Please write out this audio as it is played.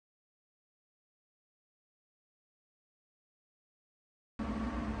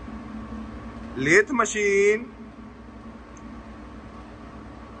Lathe machine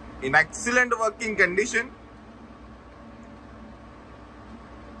in excellent working condition.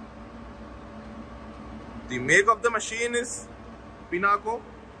 The make of the machine is Pinacho,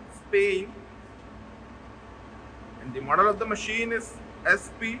 Spain, and the model of the machine is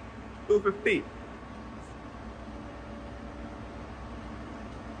SP250.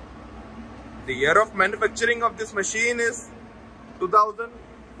 The year of manufacturing of this machine is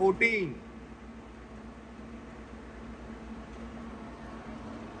 2014.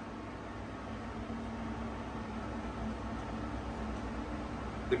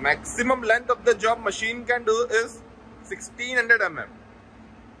 The maximum length of the job machine can do is 1600 mm,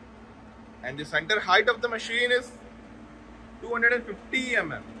 and the center height of the machine is 250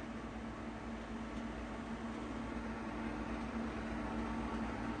 mm.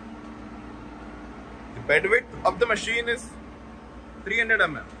 The bed width of the machine is 300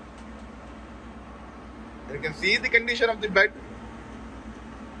 mm. You can see the condition of the bed.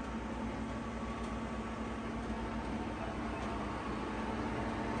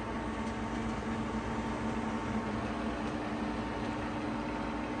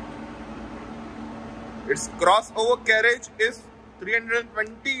 Its crossover carriage is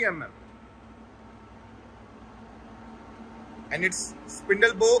 320 mm and its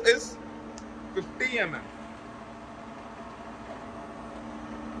spindle bow is 50 mm.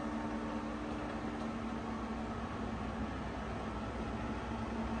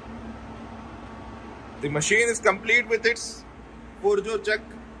 The machine is complete with its forjo check.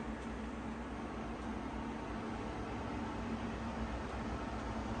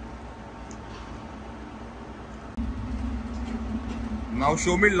 Now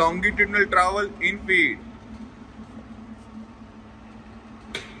show me longitudinal travel in feet.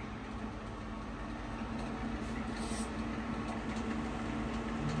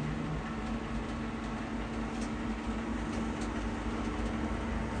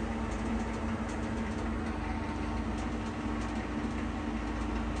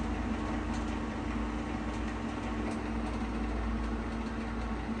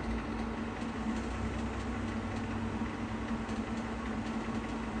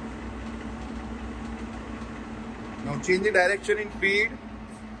 Now change the direction in feed.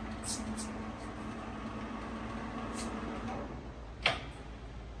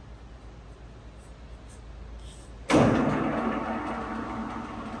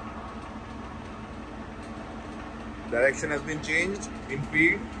 Direction has been changed in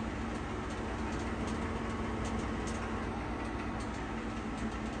feed.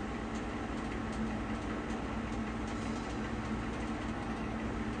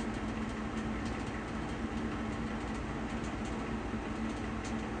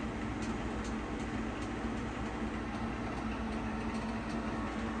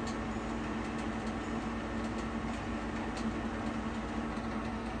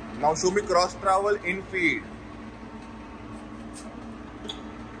 Now show me cross travel in feed.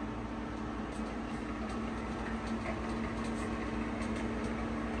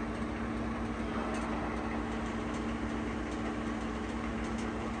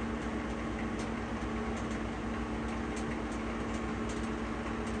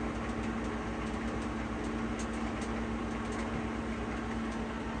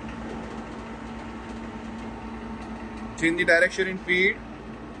 Change the direction in feed.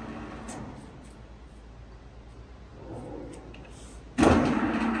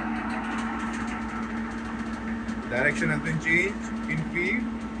 Direction has been changed in feed.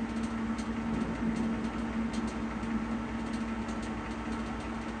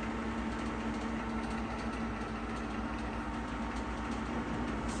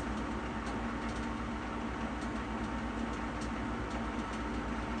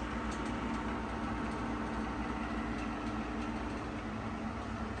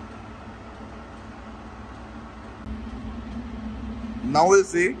 Now we'll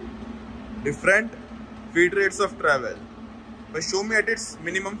see different feed rates of travel. But show me at its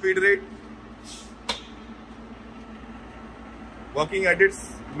minimum feed rate. Working at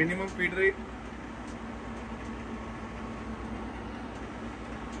its minimum feed rate.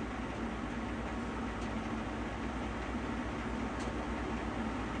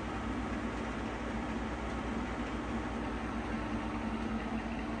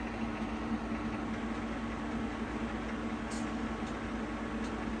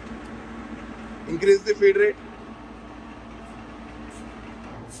 Increase the feed rate.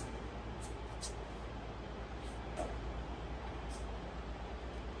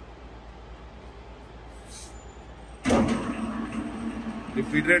 The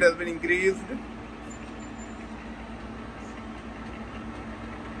feed rate has been increased.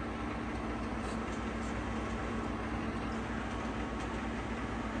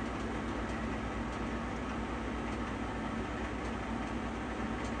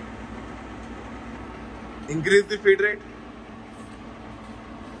 Increase the feed rate.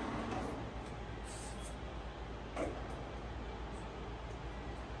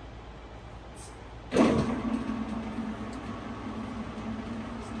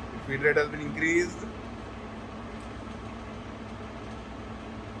 Feed rate has been increased.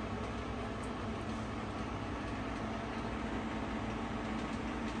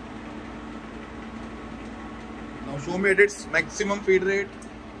 Now show me at its maximum feed rate.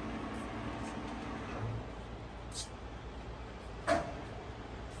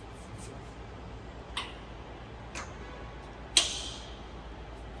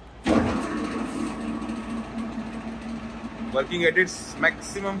 Working at its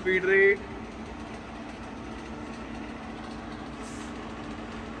maximum feed rate.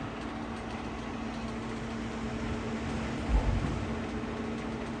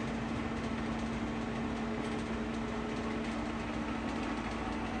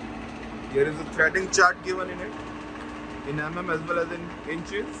 Here is a threading chart given in it, in mm as well as in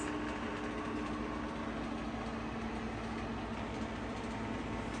inches.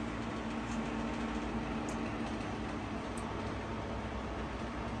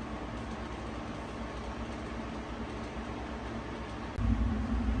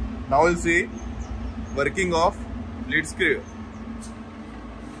 Now we'll see working of lead screw.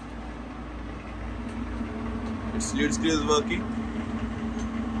 Its lead screw is working.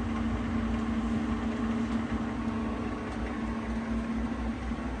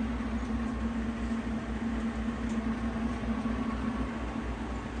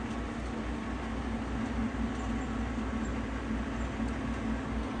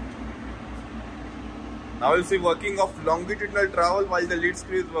 Now we'll see working of longitudinal trowel while the lead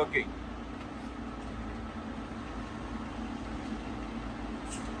screw is working.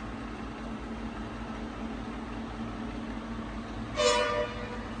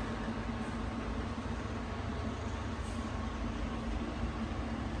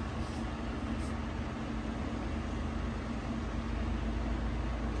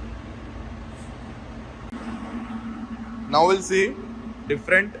 Now we'll see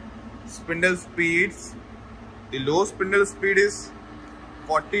different spindle speeds. The low spindle speed is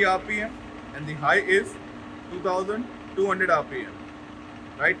 40 RPM and the high is 2200 RPM.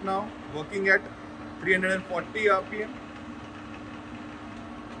 Right now working at 340 RPM.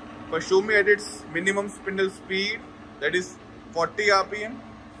 But show me at its minimum spindle speed, that is 40 RPM.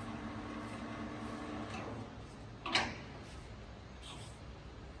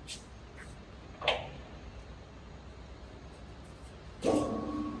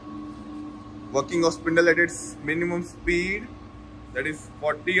 Working of spindle at its minimum speed, that is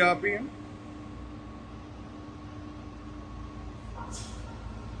 40 RPM.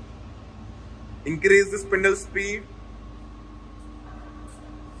 Increase the spindle speed.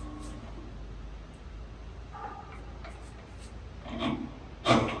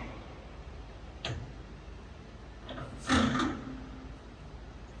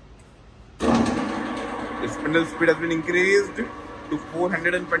 The spindle speed has been increased to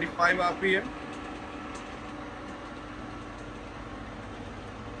 425 RPM.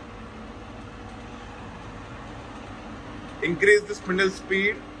 Increase the spindle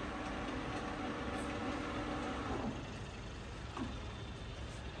speed.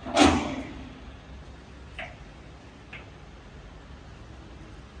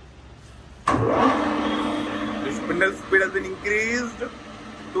 The spindle speed has been increased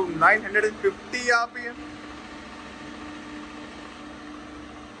to 950 RPM.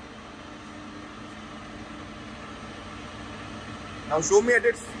 Now show me at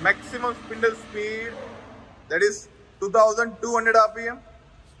its maximum spindle speed, that is 2200 RPM.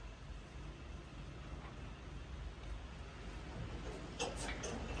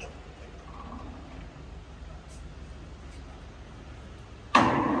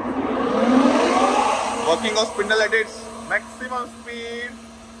 Working of spindle at its maximum speed,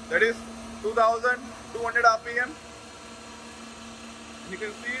 that is 2200 RPM. And you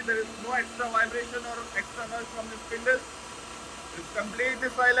can see there is no extra vibration or extra noise from the spindle. It is completely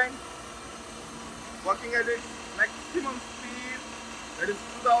silent. Working at its maximum speed, that is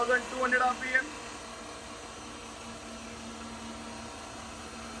 2200 RPM.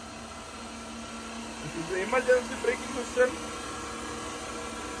 This is the emergency braking system.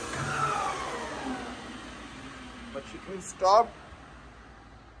 But it will stop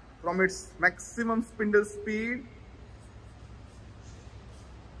from its maximum spindle speed.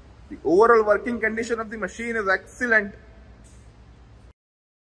 The overall working condition of the machine is excellent.